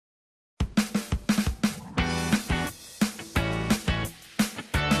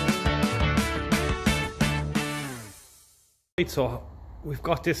Right, so we've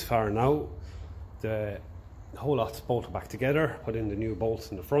got this far now. The whole lot's bolted back together, put in the new bolts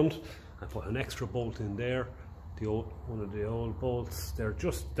in the front. I put an extra bolt in there, one of the old bolts. They're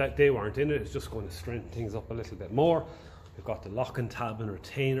just, they weren't in it, it's just going to strengthen things up a little bit more. We've got the locking tab and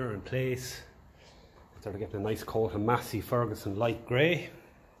retainer in place. They're getting a nice coat of Massey Ferguson light grey.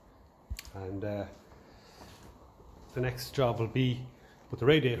 And the next job will be put the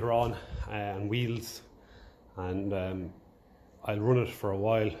radiator on and wheels, and I'll run it for a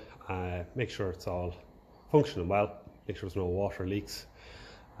while, make sure it's all functioning well, make sure there's no water leaks,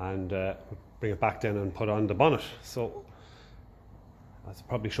 and bring it back then and put on the bonnet. So as I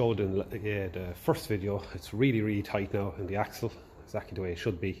probably showed in the first video, it's really tight now in the axle, exactly the way it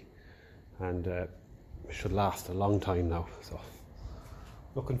should be, and it should last a long time now. So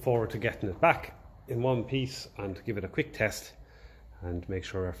looking forward to getting it back in one piece and give it a quick test and make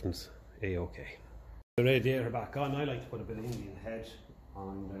sure everything's a-okay. The radiator back on. I like to put a bit of Indian head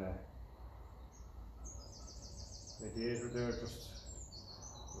on the radiator there, just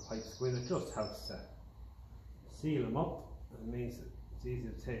the pipes go in. It just helps to seal them up. It means it's easy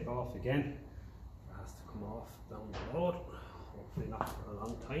to take off again. It has to come off down the road, hopefully not for a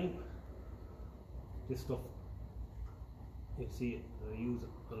long time. This stuff, you see I use it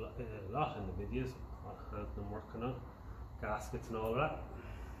a lot in the videos. I'm working on gaskets and all that.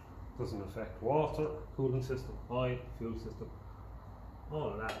 Doesn't affect water, cooling system, oil, fuel system, all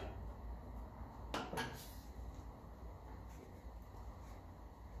of that.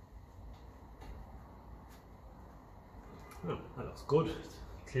 Oh, that looks good. It's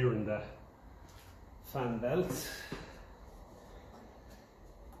clearing the fan belts.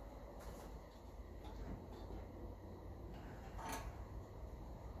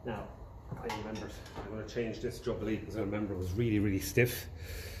 Now, I remember I'm going to change this jubilee because I remember it was really stiff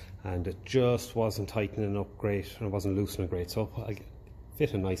and it just wasn't tightening up great and it wasn't loosening great. So I'll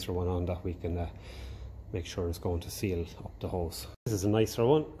fit a nicer one on that we can make sure it's going to seal up the hose. This is a nicer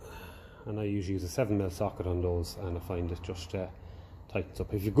one, and I usually use a 7mm socket on those, and I find it just tightens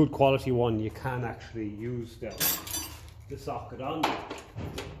up. If you're a good quality one, you can actually use the socket on.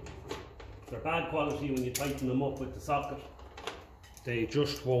 If they're bad quality, when you tighten them up with the socket, they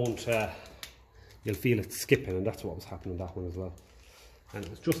just won't, you'll feel it skipping, and that's what was happening with that one as well. And it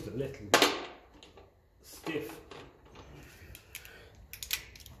was just a little bit stiff,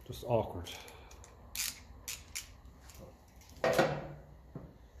 just awkward.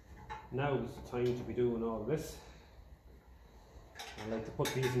 Now is the time to be doing all this. I like to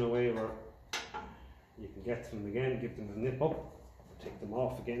put these in a way where you can get to them again, give them a nip up, take them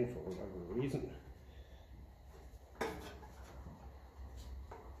off again for whatever reason.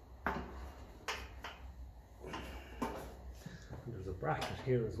 There's a bracket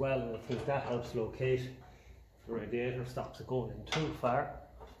here as well, and I think that helps locate the radiator, stops it going in too far.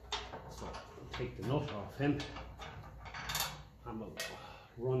 So I'll take the nut off him and we'll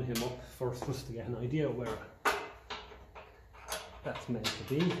run him up first just to get an idea where that's meant to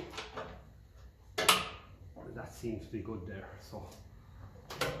be. And that seems to be good there. So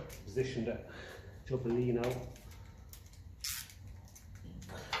position the jubilee now.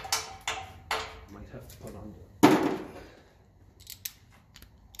 Might have to put on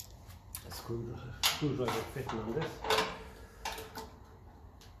a screwdriver fitting on this.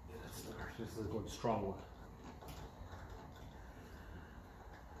 This is a good strong one.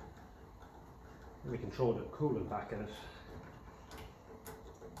 We can throw the coolant back in it.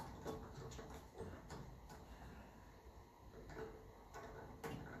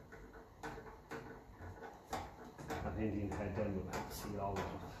 And the Indian head then will have to seal all of it.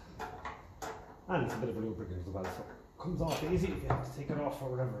 And it's a bit of a lubricant as well, so it comes off easy if you have to take it off for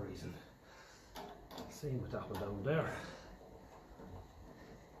whatever reason. Same with that one down there.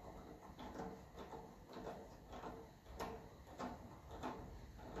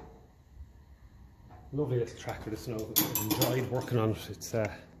 Lovely little tractor this now. I've enjoyed working on it. It's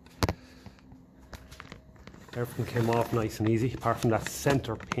everything came off nice and easy apart from that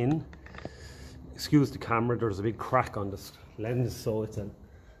center pin. Excuse the camera, there's a big crack on this lens, so it's on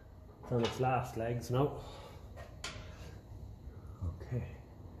its last legs now. Okay.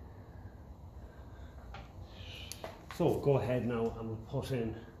 So go ahead now and we'll put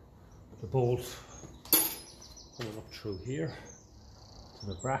in the bolt coming up through here to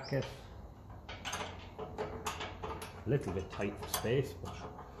the bracket. A little bit tight for space, but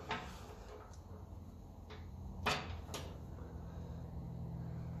I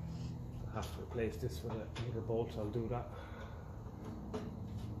have to replace this with another bolt. I'll do that.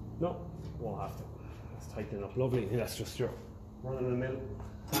 No, won't have to. Let's tighten it up. Lovely. That's just your run-of-the-mill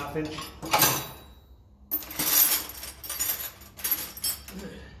 1/2 inch.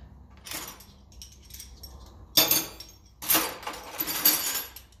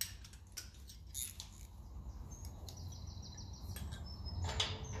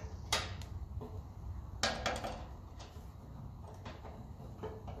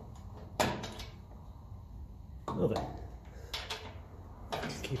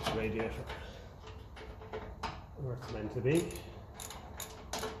 keep the radiator where it's meant to be.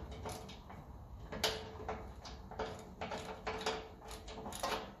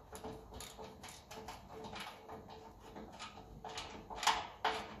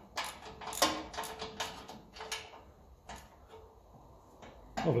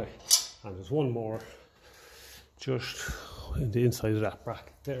 Lovely. And there's one more just in the inside of that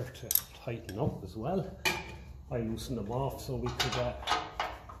bracket there to tighten up as well. I loosened them off so we could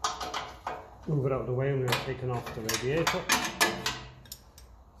move it out of the way when we were taking off the radiator. So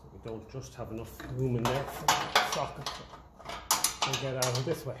we don't just have enough room in there for the socket to get out of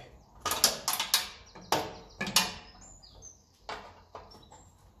this way.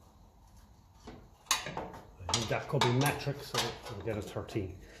 I think that could be metric, so we'll get a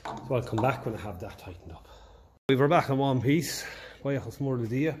 13. So I'll come back when I have that tightened up. We were back in one piece, Baiachas more the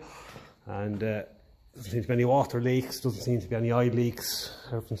dia, and doesn't seem to be any water leaks, doesn't seem to be any eye leaks,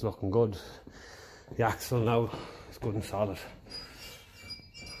 everything's looking good. The axle now is good and solid.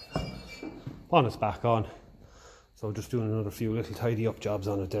 Bonnet's back on, so just doing another few little tidy up jobs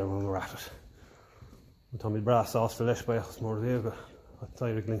on it there when we're at it. Tommy brass off the leis Baiachas more the dia, but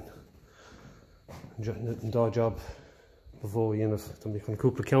I'd and dá job before you know somebody can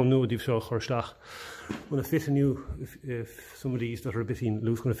couple count new deep show or when I fit a new if some of these that are a bit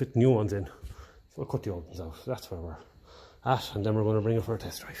loose going to fit new ones in, so I'll cut the old ones out. So that's where we're at, and then we're going to bring it for a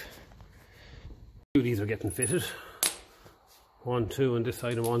test drive. Two of these are getting fitted, 1, 2 on this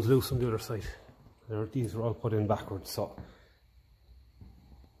side and one's loose on the other side. These are all put in backwards, so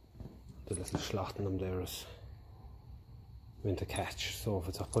the little slot in them there is meant to catch, so if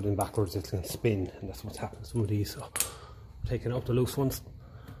it's put in backwards it can spin, and that's what's happened to some of these. So taking out the loose ones,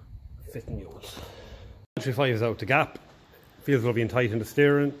 fitting new ones. 135 is out the gap, feels lovely and tight in the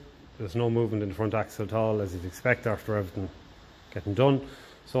steering, there's no movement in the front axle at all as you'd expect after everything getting done.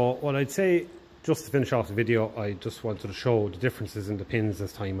 So what I'd say, just to finish off the video, I just wanted to show the differences in the pins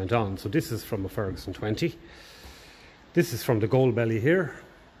as time went on. So this is from a Ferguson 20, this is from the gold belly here,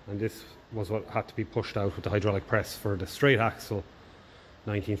 and this was what had to be pushed out with the hydraulic press for the straight axle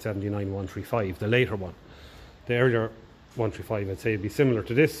 1979 135, the later one. The earlier 135 I'd say would be similar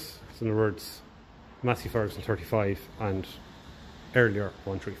to this, so in other words Massey Ferguson 35 and earlier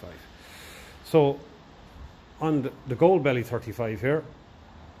 135. So on the gold belly 35 here,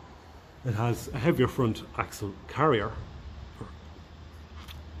 it has a heavier front axle carrier, or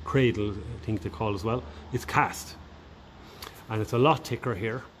cradle I think they call as well. It's cast, and it's a lot thicker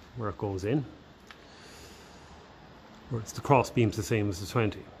here where it goes in, whereas the cross beam's the same as the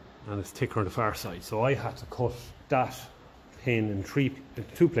 20, and it's thicker on the far side. So I had to cut that pin in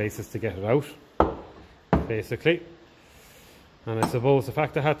two places to get it out, basically. And I suppose the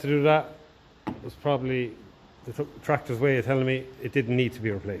fact I had to do that was probably the tractor's way of telling me it didn't need to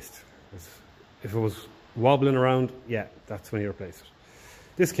be replaced. If it was wobbling around, yeah, that's when you replace it.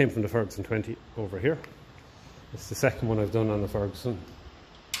 This came from the Ferguson 20 over here. It's the second one I've done on the Ferguson.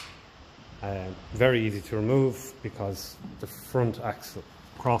 Very easy to remove because the front axle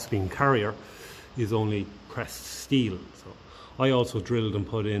crossbeam carrier is only pressed steel. So I also drilled and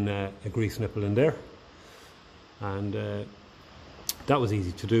put in a grease nipple in there, and that was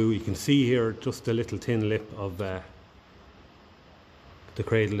easy to do. You can see here just a little thin lip of the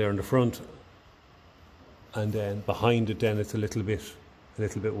cradle there in the front, and then behind it then it's a little bit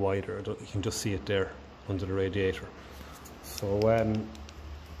wider. You can just see it there under the radiator. So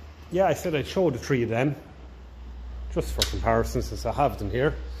yeah, I said I'd show the three of them just for comparison, since I have them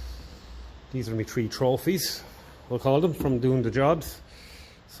here. These are my 3 trophies, we'll call them, from doing the jobs.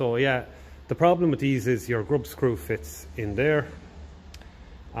 So yeah, the problem with these is your grub screw fits in there,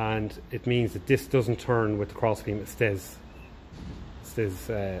 and it means that this doesn't turn with the crossbeam. It stays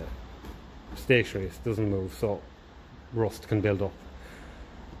stationary, it doesn't move, so rust can build up.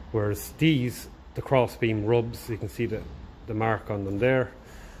 Whereas these, the crossbeam rubs, you can see the mark on them there.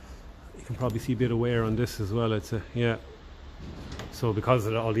 You can probably see a bit of wear on this as well, I'd say, yeah. So because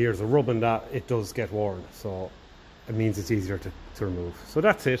of all the years of rubbing that, it does get worn, so it means it's easier to remove. So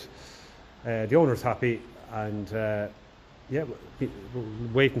that's it. The owner's happy, and yeah, we'll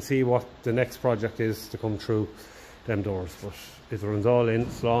wait and see what the next project is to come through them doors. But it runs all in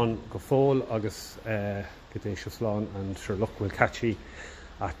slán go fóil agus gadéisio slán, and sure luck, we'll catch you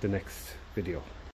at the next video.